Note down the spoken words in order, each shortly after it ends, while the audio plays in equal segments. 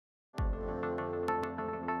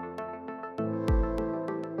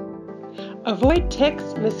Avoid ticks,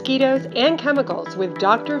 mosquitoes, and chemicals with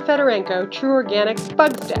DrFedorenko True Organic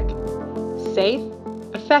Bug Stick. Safe,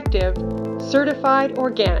 effective, certified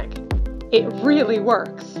organic. It really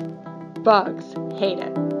works. Bugs hate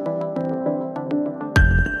it.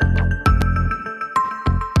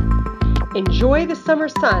 Enjoy the summer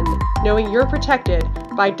sun knowing you're protected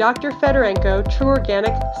by DrFedorenko True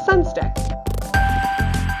Organic Sun Stick.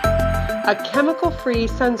 A chemical-free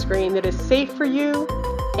sunscreen that is safe for you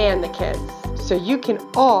and the kids, so you can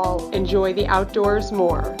all enjoy the outdoors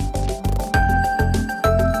more.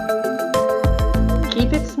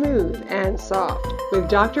 Keep it smooth and soft with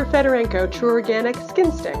DrFedorenko True Organic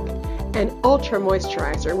Skin Stick, an ultra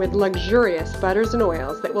moisturizer with luxurious butters and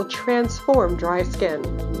oils that will transform dry skin.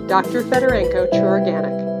 DrFedorenko True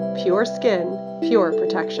Organic, pure skin, pure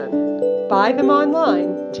protection. Buy them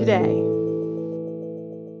online today.